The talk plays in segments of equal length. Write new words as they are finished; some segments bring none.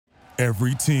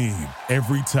Every team,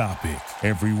 every topic,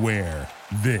 everywhere.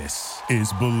 This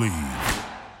is Believe.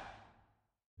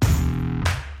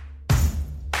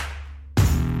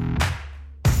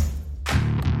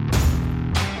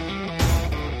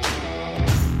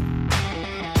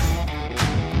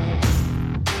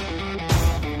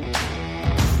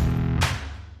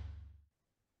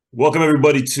 Welcome,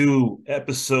 everybody, to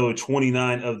episode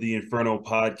 29 of the Inferno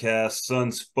podcast,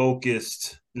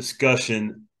 Suns-focused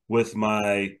discussion with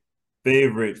my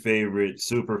favorite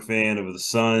super fan of the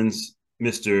Suns,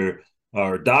 Dr.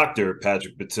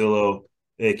 Patrick Patillo,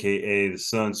 a.k.a. the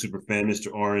Suns super fan,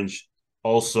 Mr. Orange.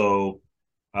 Also,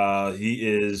 he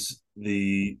is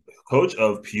the coach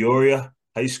of Peoria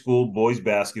High School boys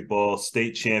basketball,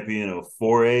 state champion of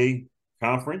 4A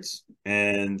conference,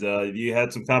 and you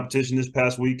had some competition this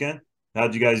past weekend.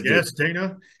 How'd you guys do? Yes,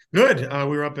 Dana. Good.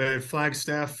 We were up at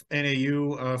Flagstaff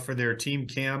NAU for their team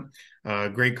camp.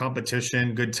 Great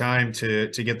competition. Good time to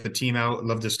get the team out.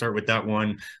 Love to start with that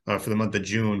one for the month of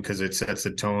June because it sets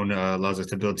the tone, allows us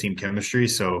to build team chemistry.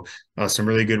 So some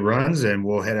really good runs, and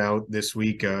we'll head out this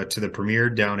week to the premiere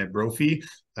down at Brophy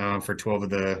for 12 of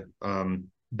the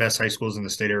best high schools in the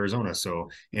state of Arizona. So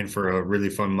in for a really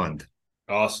fun month.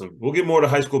 Awesome. We'll get more to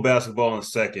high school basketball in a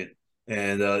second,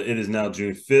 and it is now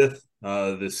June 5th.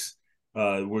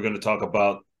 We're going to talk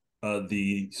about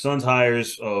the Suns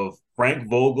hires of Frank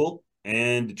Vogel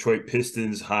and Detroit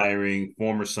Pistons hiring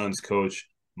former Suns coach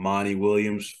Monty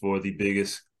Williams for the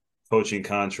biggest coaching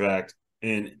contract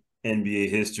in NBA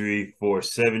history for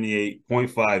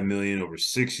 $78.5 million over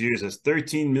 6 years. That's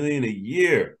 $13 million a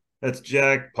year. That's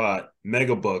jackpot,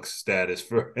 mega bucks status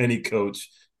for any coach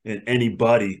and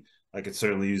anybody. I could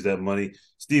certainly use that money.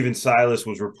 Stephen Silas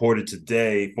was reported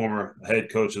today, former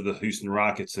head coach of the Houston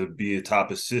Rockets, to be a top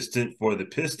assistant for the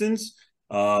Pistons.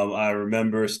 I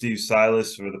remember Steve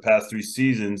Silas for the past 3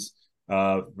 seasons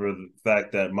for the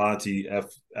fact that Monty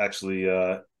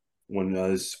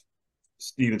when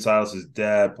Stephen Silas's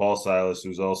dad, Paul Silas,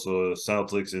 who's also a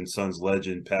Celtics and Suns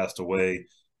legend, passed away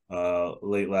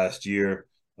late last year.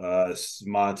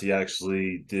 Monty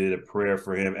actually did a prayer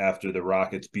for him after the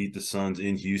Rockets beat the Suns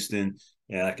in Houston,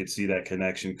 and I could see that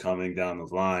connection coming down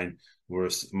the line where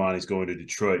Monty's going to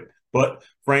Detroit. But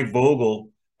Frank Vogel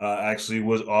actually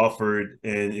was offered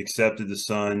and accepted the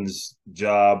Suns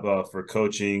job for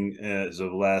coaching as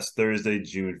of last Thursday,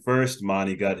 June 1st.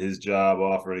 Monty got his job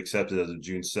offer and accepted as of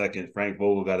June 2nd. Frank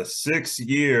Vogel got a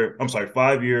 5-year,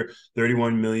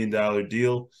 $31 million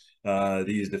deal.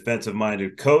 He is a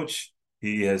defensive-minded coach.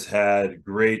 He has had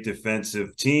great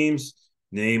defensive teams,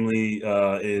 namely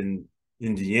in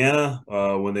Indiana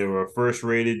when they were a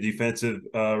first-rated defensive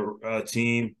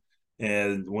team,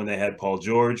 and when they had Paul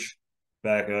George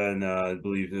back in, I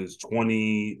believe it was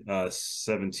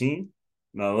 2017.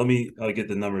 Now, let me get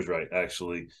the numbers right,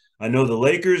 actually. I know the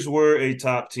Lakers were a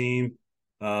top team.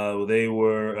 They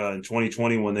were in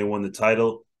 2020 when they won the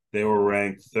title. They were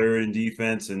ranked 3rd in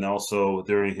defense, and also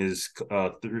during his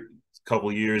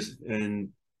couple years in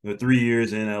 3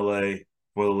 years in LA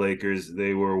for the Lakers,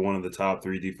 they were one of the top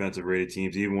 3 defensive rated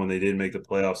teams, even when they didn't make the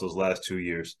playoffs those last 2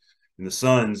 years. And the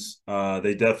Suns,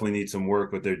 they definitely need some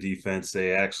work with their defense.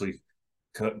 They actually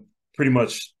pretty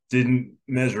much didn't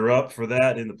measure up for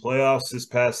that in the playoffs this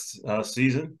past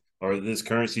season, or this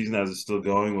current season as it's still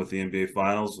going with the NBA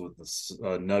Finals with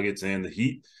the Nuggets and the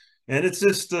Heat. And it's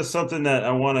just something that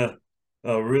I want to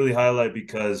really highlight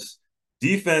because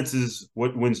defense is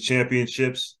what wins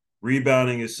championships.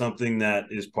 Rebounding is something that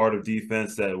is part of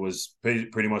defense that was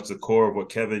pretty much the core of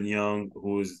what Kevin Young,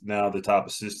 who is now the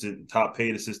top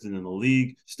paid assistant in the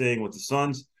league, staying with the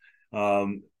Suns.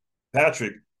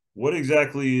 Patrick, what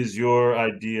exactly is your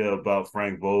idea about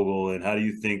Frank Vogel, and how do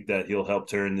you think that he'll help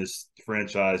turn this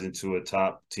franchise into a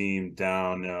top team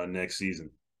down next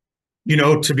season? You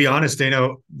know, to be honest,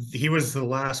 Dana, he was the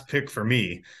last pick for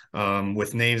me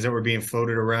with names that were being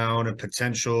floated around and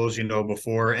potentials,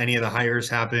 before any of the hires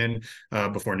happened,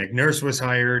 before Nick Nurse was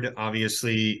hired.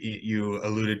 Obviously, you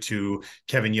alluded to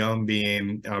Kevin Young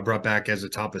being brought back as a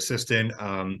top assistant.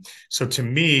 So to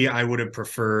me, I would have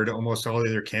preferred almost all the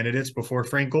other candidates before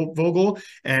Frank Vogel.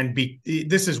 And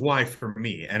this is why for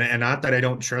me, and not that I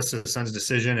don't trust the Suns'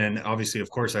 decision. And obviously,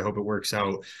 of course, I hope it works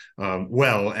out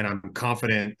well. And I'm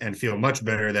confident and feel much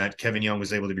better that Kevin Young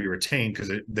was able to be retained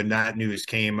because that news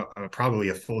came probably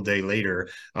a full day later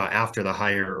after the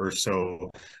hire or so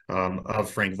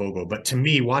of Frank Vogel. But to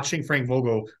me, watching Frank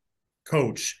Vogel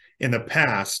coach in the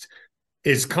past,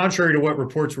 is contrary to what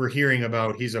reports we're hearing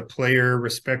about. He's a player,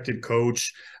 respected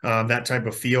coach, that type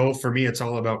of feel. For me, it's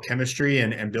all about chemistry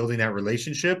and building that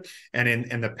relationship. And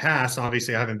in the past,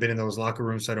 obviously, I haven't been in those locker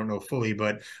rooms, so I don't know fully.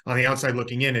 But on the outside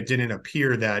looking in, it didn't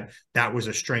appear that that was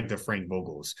a strength of Frank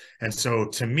Vogel's. And so,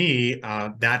 to me,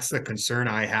 that's the concern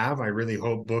I have. I really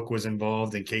hope Book was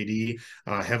involved and KD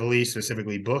heavily,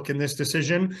 specifically Book, in this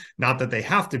decision. Not that they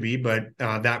have to be, but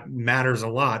that matters a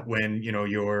lot when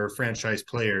your franchise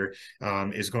player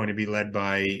is going to be led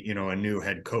by a new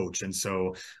head coach. And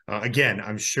so again,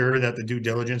 I'm sure that the due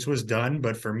diligence was done,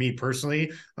 but for me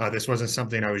personally, this wasn't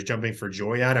something I was jumping for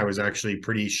joy at. I was actually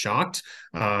pretty shocked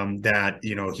that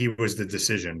he was the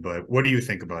decision. But what do you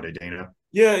think about it, Dana?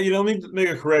 Yeah, let me make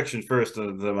a correction first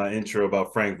to my intro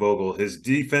about Frank Vogel. His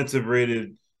defensive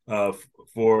rated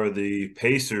for the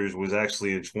Pacers was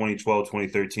actually in 2012,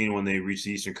 2013 when they reached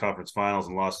the Eastern Conference Finals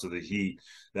and lost to the Heat.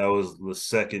 That was the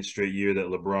second straight year that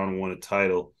LeBron won a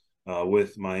title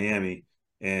with Miami.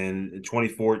 And in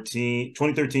 2013,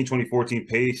 2014,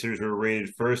 Pacers were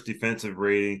rated first defensive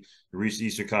rating, reached the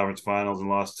Eastern Conference Finals and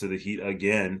lost to the Heat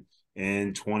again.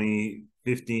 And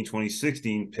 2015,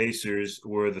 2016, Pacers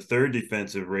were the third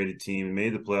defensive rated team,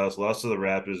 made the playoffs, lost to the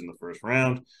Raptors in the first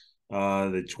round.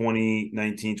 The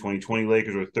 2019-2020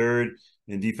 Lakers were third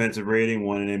in defensive rating,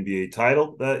 won an NBA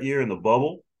title that year in the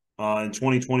bubble. In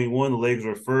 2021, the Lakers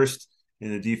were first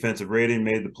in the defensive rating,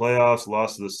 made the playoffs,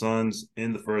 lost to the Suns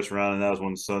in the first round, and that was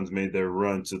when the Suns made their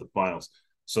run to the finals.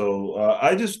 So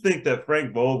I just think that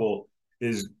Frank Vogel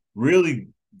is really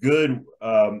good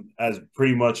as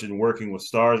pretty much in working with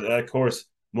stars. And of course,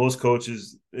 most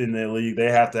coaches in the league, they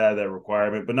have to have that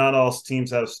requirement, but not all teams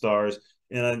have stars.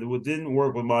 And it didn't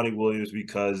work with Monty Williams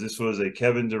because this was a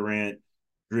Kevin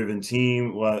Durant-driven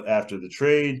team after the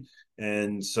trade.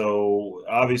 And so,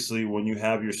 obviously, when you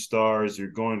have your stars, you're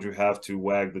going to have to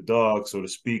wag the dog, so to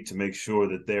speak, to make sure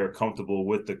that they're comfortable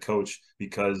with the coach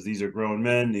because these are grown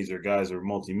men. These are guys who are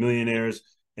multimillionaires.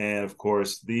 And, of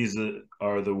course, these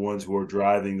are the ones who are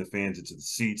driving the fans into the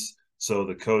seats. So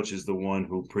the coach is the one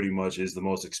who pretty much is the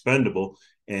most expendable.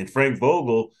 And Frank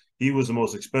Vogel, he was the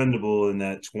most expendable in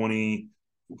that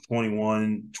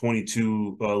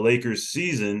 2021-22 Lakers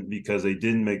season because they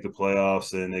didn't make the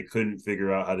playoffs and they couldn't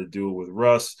figure out how to do it with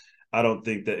Russ. I don't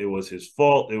think that it was his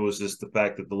fault. It was just the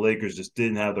fact that the Lakers just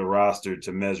didn't have the roster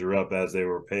to measure up as they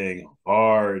were paying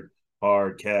hard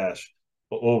cash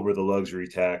over the luxury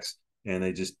tax, and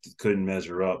they just couldn't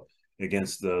measure up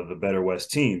against the better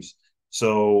West teams.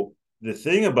 So the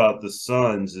thing about the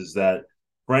Suns is that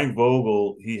Frank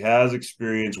Vogel, he has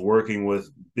experience working with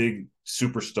big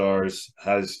superstars.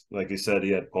 Like I said,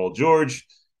 he had Paul George,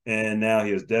 and now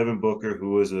he has Devin Booker,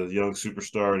 who is a young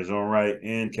superstar in his own right,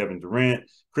 and Kevin Durant,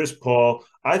 Chris Paul.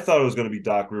 I thought it was going to be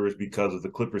Doc Rivers because of the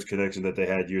Clippers connection that they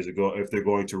had years ago, if they're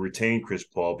going to retain Chris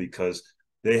Paul, because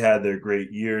they had their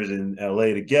great years in LA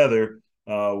together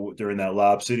during that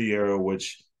Lob City era,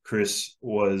 which Chris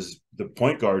was the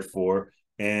point guard for.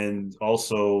 And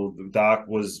also, Doc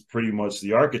was pretty much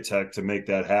the architect to make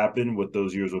that happen with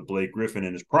those years with Blake Griffin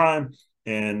in his prime.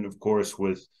 And, of course,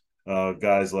 with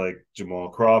guys like Jamal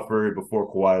Crawford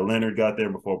before Kawhi Leonard got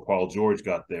there, before Paul George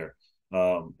got there.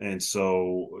 And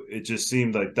so it just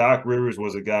seemed like Doc Rivers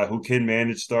was a guy who can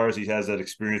manage stars. He has that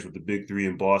experience with the Big Three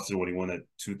in Boston when he won that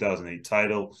 2008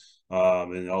 title,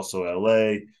 and also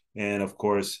LA. And, of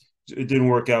course, it didn't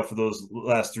work out for those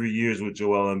last 3 years with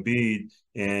Joel Embiid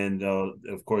and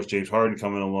of course James Harden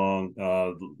coming along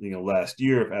last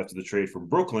year after the trade from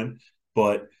Brooklyn.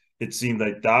 But it seemed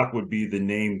like Doc would be the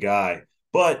name guy.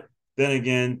 But then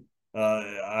again,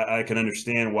 I can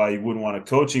understand why you wouldn't want a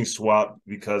coaching swap,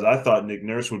 because I thought Nick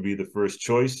Nurse would be the first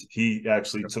choice. He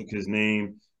actually took his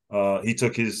name, he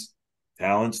took his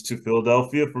talents to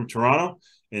Philadelphia from Toronto,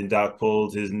 and Doc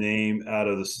pulled his name out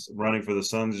of the running for the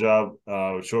Suns job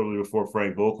shortly before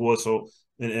Frank Vogel was. So,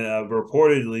 and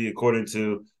reportedly, according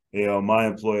to my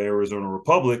employer, Arizona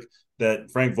Republic, that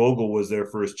Frank Vogel was their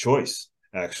first choice,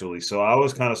 actually. So I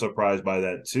was kind of surprised by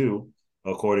that too,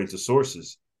 according to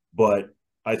sources. But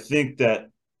I think that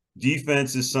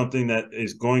defense is something that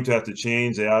is going to have to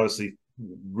change. They obviously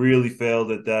really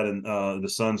failed at that in the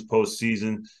Suns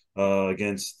postseason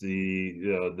against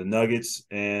the Nuggets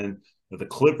and the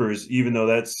Clippers, even though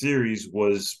that series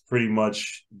was pretty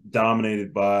much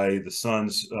dominated by the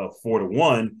Suns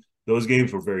 4-1. Those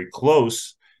games were very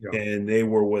close, and they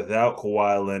were without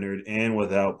Kawhi Leonard and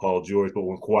without Paul George. But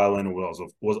when Kawhi Leonard was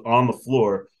on the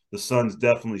floor, the Suns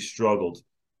definitely struggled,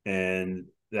 and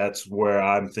that's where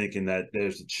I'm thinking that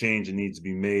there's a change that needs to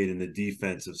be made in the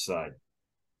defensive side.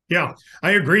 Yeah,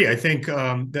 I agree. I think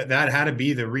that had to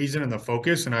be the reason and the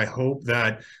focus. And I hope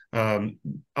that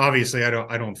Obviously,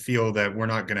 I don't feel that we're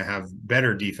not going to have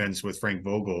better defense with Frank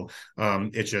Vogel.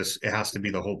 It has to be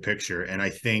the whole picture. And I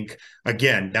think,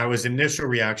 again, that was initial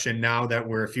reaction. Now that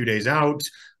we're a few days out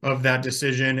of that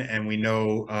decision, and we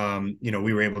know,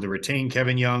 we were able to retain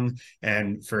Kevin Young,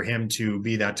 and for him to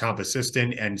be that top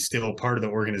assistant and still part of the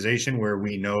organization, where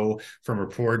we know from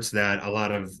reports that a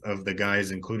lot of the guys,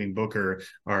 including Booker,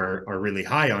 are really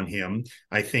high on him.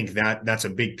 I think that's a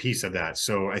big piece of that.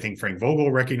 So I think Frank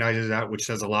Vogel recognizes that, which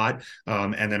says a lot,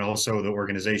 and then also the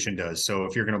organization does. So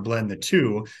if you're going to blend the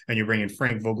two, and you bring in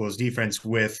Frank Vogel's defense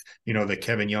with the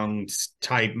Kevin Young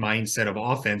type mindset of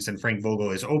offense, and Frank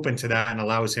Vogel is open to that and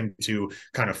allows him to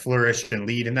kind of flourish and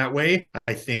lead in that way,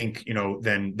 I think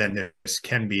then this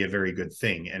can be a very good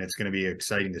thing, and it's going to be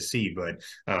exciting to see. But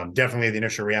definitely the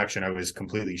initial reaction, I was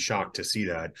completely shocked to see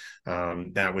that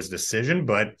was decision.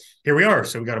 But here we are,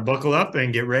 so we got to buckle up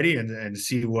and get ready and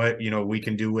see what we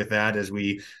can do with that as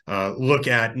we look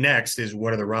at next. Is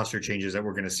what are the roster changes that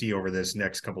we're going to see over this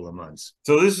next couple of months.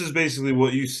 So this is basically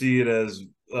what you see it as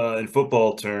in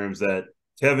football terms, that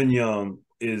Kevin Young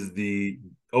is the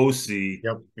OC,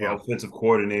 offensive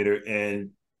coordinator, and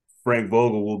Frank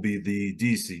Vogel will be the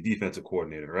DC, defensive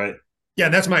coordinator, right? Yeah,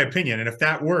 that's my opinion. And if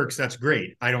that works, that's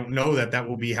great. I don't know that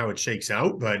will be how it shakes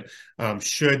out, but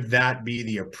should that be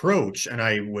the approach, and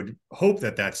I would hope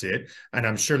that that's it. And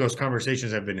I'm sure those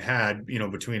conversations have been had,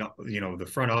 between, the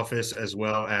front office as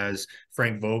well as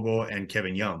Frank Vogel and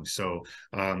Kevin Young. So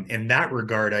in that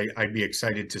regard, I'd be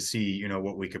excited to see,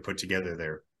 what we could put together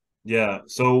there. Yeah.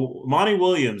 So Monty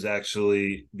Williams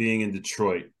actually being in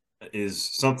Detroit is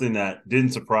something that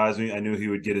didn't surprise me. I knew he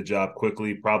would get a job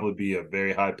quickly, probably be a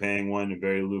very high paying one, a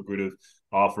very lucrative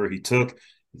offer he took.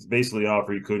 It's basically an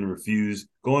offer he couldn't refuse,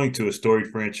 going to a storied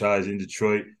franchise in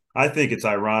Detroit. I think it's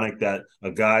ironic that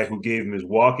a guy who gave him his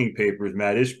walking papers,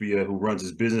 Matt Ishbia, who runs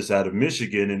his business out of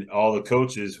Michigan, and all the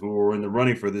coaches who were in the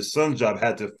running for this Suns job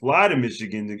had to fly to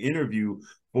Michigan to interview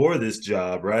for this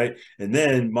job, right? And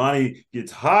then Monty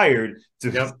gets hired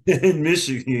in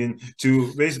Michigan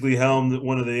to basically helm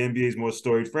one of the NBA's most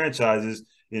storied franchises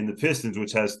in the Pistons,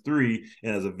 which has 3,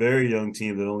 and has a very young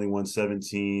team that only won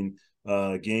 17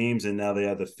 games, and now they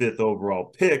have the 5th overall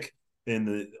pick in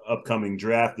the upcoming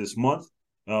draft this month.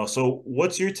 So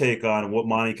what's your take on what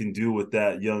Monty can do with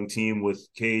that young team with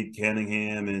Cade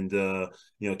Cunningham and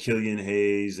Killian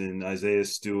Hayes and Isaiah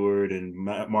Stewart and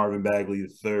Marvin Bagley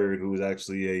III, who is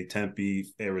actually a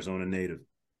Tempe, Arizona native?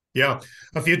 Yeah,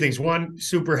 a few things. One,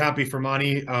 super happy for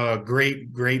Monty.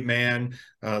 Great man.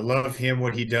 Love him,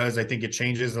 what he does. I think it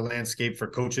changes the landscape for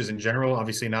coaches in general.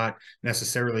 Obviously not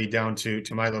necessarily down to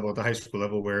my level at the high school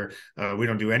level, where we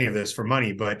don't do any of this for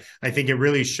money, but I think it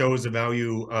really shows the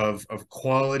value of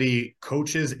quality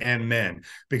coaches and men,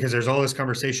 because there's all this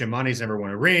conversation. Monty's never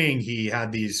won a ring. He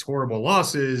had these horrible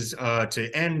losses to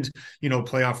end,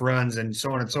 playoff runs and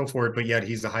so on and so forth, but yet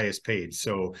he's the highest paid.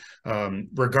 So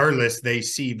regardless, they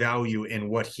see value in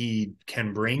what he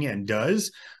can bring and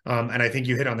does. And I think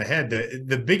you hit on the head.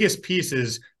 The biggest piece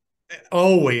is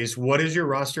always, what is your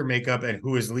roster makeup and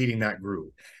who is leading that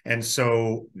group? And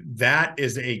so that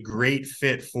is a great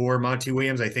fit for Monty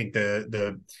Williams. I think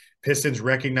the Pistons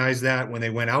recognized that when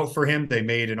they went out for him. They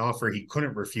made an offer he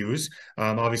couldn't refuse.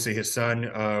 Obviously, his son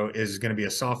is going to be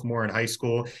a sophomore in high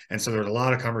school, and so there's a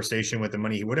lot of conversation with the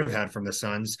money he would have had from the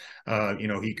Suns.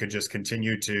 He could just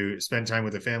continue to spend time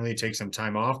with the family, take some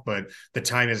time off, but the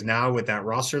time is now with that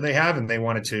roster they have, and they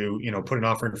wanted to, put an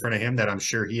offer in front of him that I'm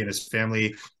sure he and his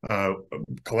family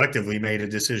collectively made a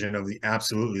decision of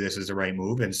absolutely this is the right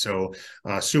move. And so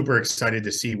super excited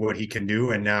to see what he can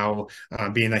do. And now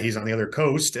being that he's on the other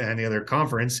coast and the other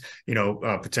conference,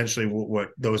 potentially what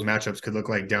those matchups could look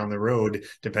like down the road,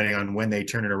 depending on when they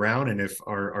turn it around and if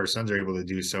our Suns are able to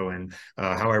do so. And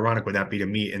how ironic would that be to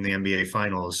meet in the NBA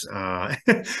Finals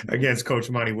against Coach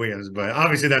Monty Williams? But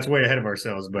obviously that's way ahead of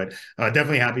ourselves. But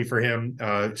definitely happy for him.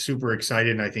 Super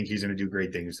excited, and I think he's going to do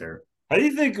great things there. How do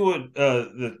you think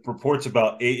the reports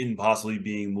about Ayton possibly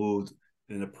being moved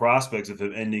and the prospects of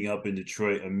him ending up in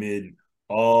Detroit amid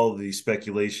all the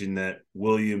speculation that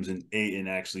Williams and Ayton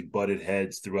actually butted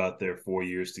heads throughout their 4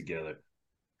 years together?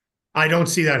 I don't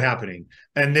see that happening.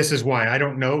 And this is why. I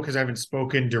don't know, because I haven't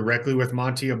spoken directly with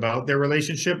Monty about their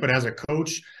relationship, but as a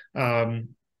coach, and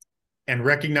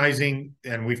recognizing,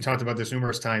 and we've talked about this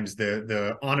numerous times,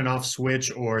 the on and off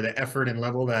switch or the effort and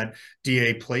level that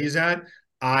DA plays at,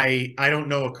 I don't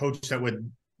know a coach that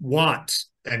would want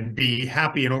and be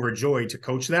happy and overjoyed to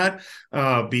coach that,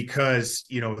 because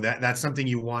that's something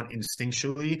you want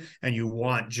instinctually, and you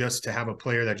want just to have a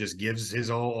player that just gives his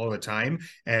all the time.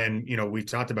 And we've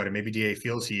talked about it. Maybe DA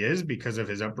feels he is because of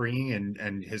his upbringing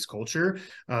and his culture,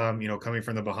 coming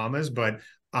from the Bahamas. But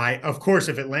of course,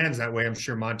 if it lands that way, I'm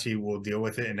sure Monty will deal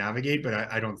with it and navigate. But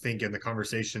I don't think in the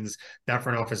conversations that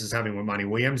front office is having with Monty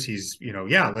Williams, he's,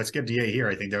 yeah, let's get DA here.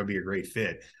 I think that would be a great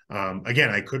fit. Again,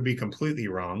 I could be completely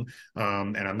wrong.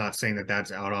 And I'm not saying that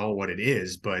that's at all what it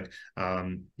is, but,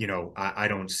 I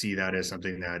don't see that as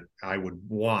something that I would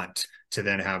want to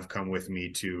then have come with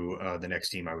me to the next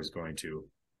team I was going to.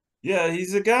 Yeah,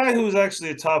 he's a guy who's actually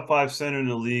a top 5 center in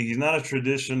the league. He's not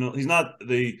he's not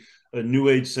a new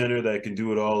age center that can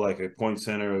do it all, like a point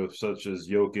center such as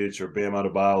Jokic or Bam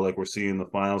Adebayo, like we're seeing the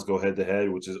finals go head to head,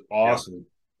 which is awesome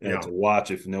to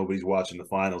watch. If nobody's watching the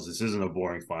finals, this isn't a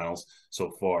boring finals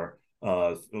so far,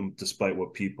 despite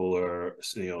what people are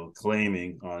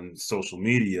claiming on social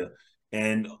media.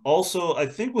 And also, I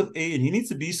think with Ayton, he needs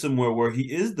to be somewhere where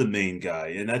he is the main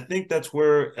guy. And I think that's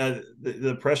where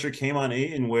the pressure came on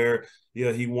Ayton, where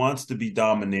he wants to be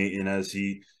dominating, as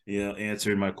he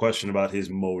answered my question about his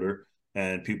motor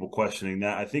and people questioning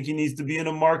that. I think he needs to be in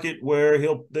a market where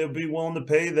they'll be willing to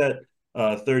pay that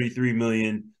 $33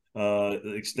 million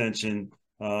extension,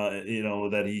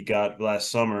 that he got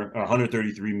last summer, or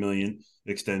 $133 million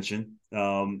extension,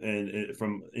 and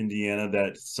from Indiana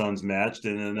that Suns matched,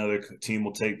 and another team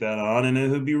will take that on, and then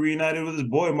he'll be reunited with his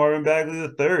boy Marvin Bagley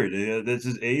III. That's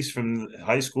his ace from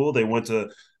high school. They went to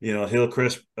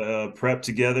Hillcrest prep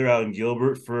together out in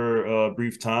Gilbert for a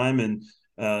brief time, and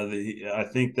I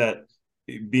think that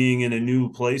being in a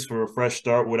new place for a fresh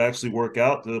start would actually work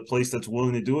out. The place that's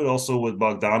willing to do it, also with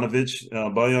Bojan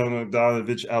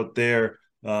Bogdanovic out there,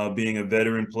 being a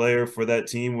veteran player for that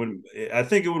team, I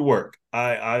think it would work.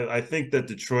 I think that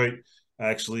Detroit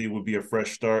actually would be a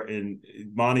fresh start, and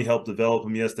Monty helped develop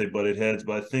him. Yes, they butted heads,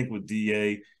 but I think with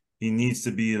DA, he needs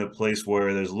to be in a place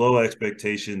where there's low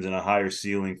expectations and a higher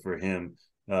ceiling for him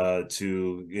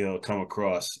to come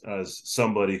across as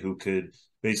somebody who could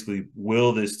basically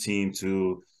will this team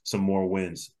to some more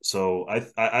wins. So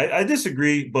I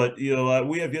disagree, but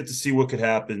we have yet to see what could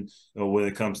happen when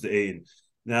it comes to Ayton.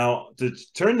 Now, to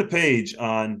turn the page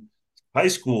on high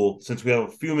school, since we have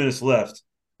a few minutes left,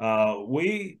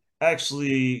 we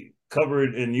actually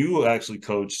covered, and you actually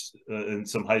coached in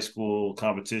some high school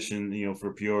competition,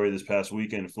 for Peoria this past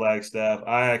weekend, Flagstaff.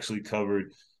 I actually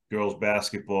covered girls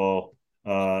basketball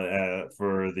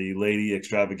for the Lady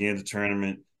Extravaganza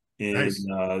tournament in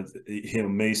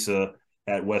Mesa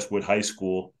at Westwood High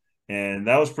School. And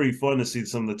that was pretty fun to see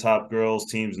some of the top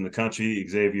girls teams in the country.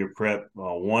 Xavier Prep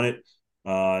won it.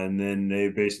 And then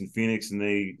they're based in Phoenix, and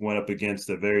they went up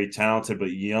against a very talented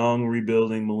but young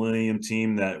rebuilding Millennium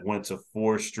team that went to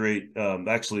 5 straight in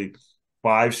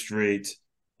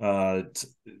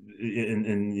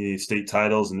the state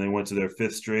titles, and they went to their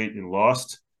 5th straight and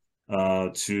lost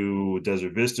to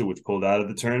Desert Vista, which pulled out of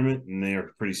the tournament, and they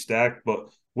are pretty stacked. But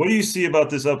what do you see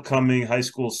about this upcoming high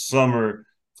school summer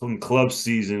from club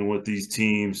season with these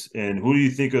teams, and who do you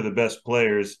think are the best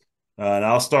players? And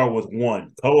I'll start with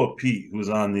one, Koa Pete, who's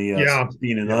on the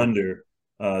 16 and under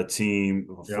team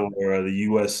for the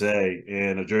USA,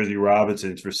 and Jersey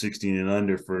Robinsons for 16 and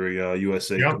under for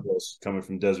USA girls coming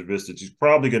from Desert Vista. She's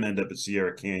probably going to end up at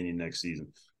Sierra Canyon next season.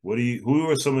 Who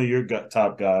are some of your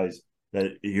top guys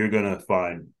that you're going to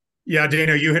find? Yeah,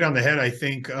 Dana, you hit on the head. I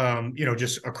think,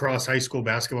 just across high school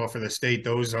basketball for the state,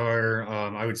 those are,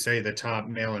 I would say, the top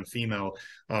male and female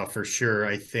for sure.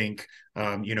 I think,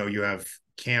 you have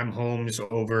Cam Holmes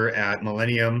over at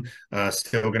Millennium,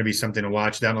 still going to be something to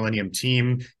watch. That Millennium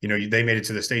team, they made it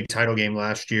to the state title game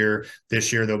last year.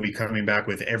 This year, they'll be coming back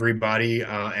with everybody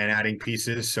and adding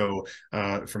pieces. So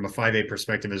from a 5A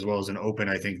perspective, as well as an open,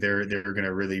 I think they're going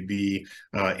to really be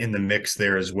in the mix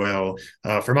there as well.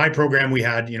 For my program, we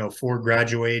had, 4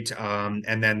 graduate,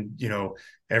 and then,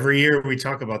 every year we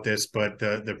talk about this, but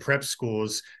the prep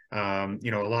schools, a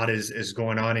lot is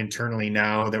going on internally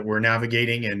now that we're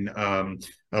navigating, and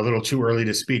a little too early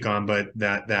to speak on, but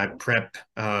that prep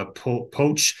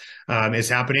poach is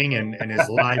happening and is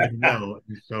live and well.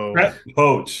 So prep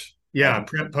poach. Yeah,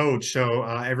 prep poach. So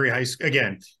every high school,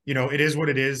 again, it is what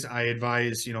it is. I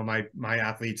advise, my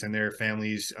athletes and their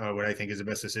families what I think is the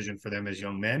best decision for them as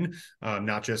young men,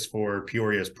 not just for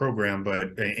Peoria's program,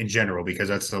 but in general, because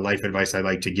that's the life advice I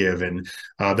like to give, and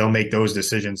they'll make those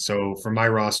decisions. So for my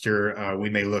roster, we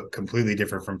may look completely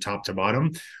different from top to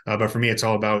bottom, but for me, it's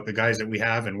all about the guys that we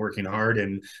have and working hard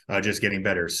and just getting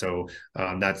better. So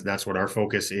that's what our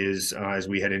focus is as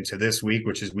we head into this week,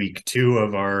 which is week 2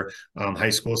 of our high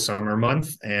school summer summer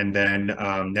month. And then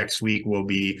next week we'll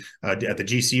be at the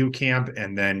GCU camp,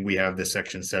 and then we have the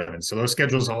Section 7. So those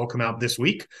schedules all come out this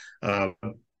week.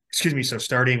 So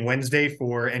starting Wednesday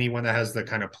for anyone that has the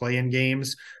kind of play-in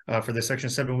games for the Section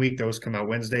 7 week, those come out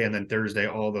Wednesday, and then Thursday,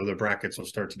 all the brackets will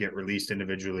start to get released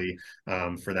individually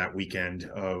for that weekend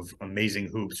of amazing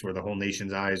hoops where the whole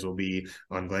nation's eyes will be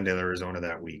on Glendale, Arizona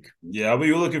that week. Yeah, I'll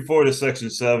be looking forward to Section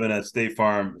 7 at State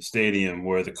Farm Stadium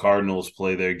where the Cardinals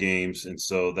play their games. And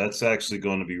so that's actually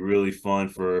going to be really fun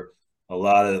for a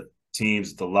lot of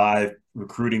teams. The live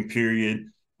recruiting period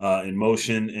in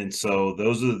motion. And so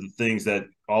those are the things that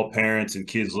all parents and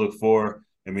kids look for.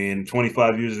 I mean,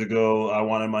 25 years ago, I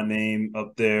wanted my name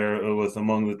up there with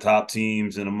among the top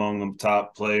teams and among the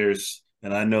top players.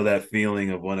 And I know that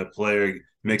feeling of when a player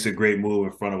makes a great move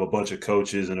in front of a bunch of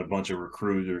coaches and a bunch of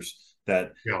recruiters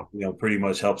that, pretty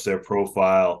much helps their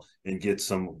profile and get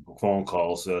some phone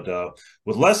calls. So,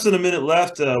 with less than a minute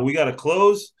left, we got to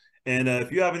close. And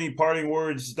if you have any parting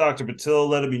words, Dr. Patil,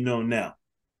 let it be known now.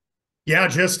 Yeah,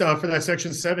 just for that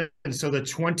Section 7. So the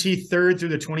 23rd through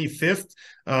the 25th,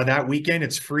 that weekend,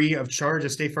 it's free of charge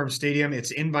at State Farm Stadium. It's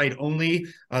invite only.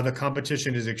 The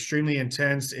competition is extremely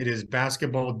intense. It is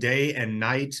basketball day and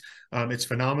night. It's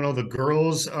phenomenal. The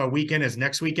girls' weekend is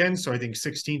next weekend, so I think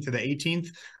 16th to the 18th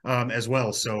as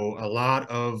well. So a lot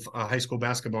of high school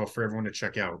basketball for everyone to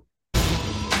check out.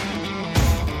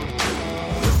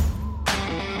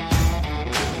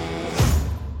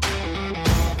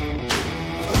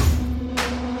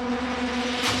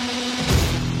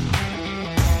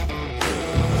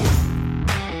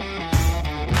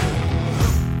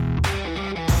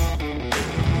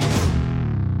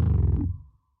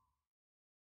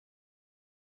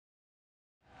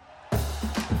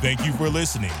 Thank you for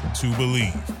listening to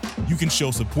Believe. You can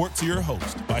show support to your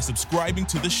host by subscribing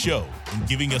to the show and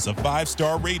giving us a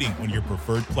 5-star rating on your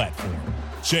preferred platform.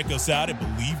 Check us out at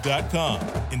Believe.com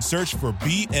and search for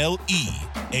BLEAV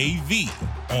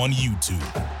on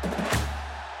YouTube.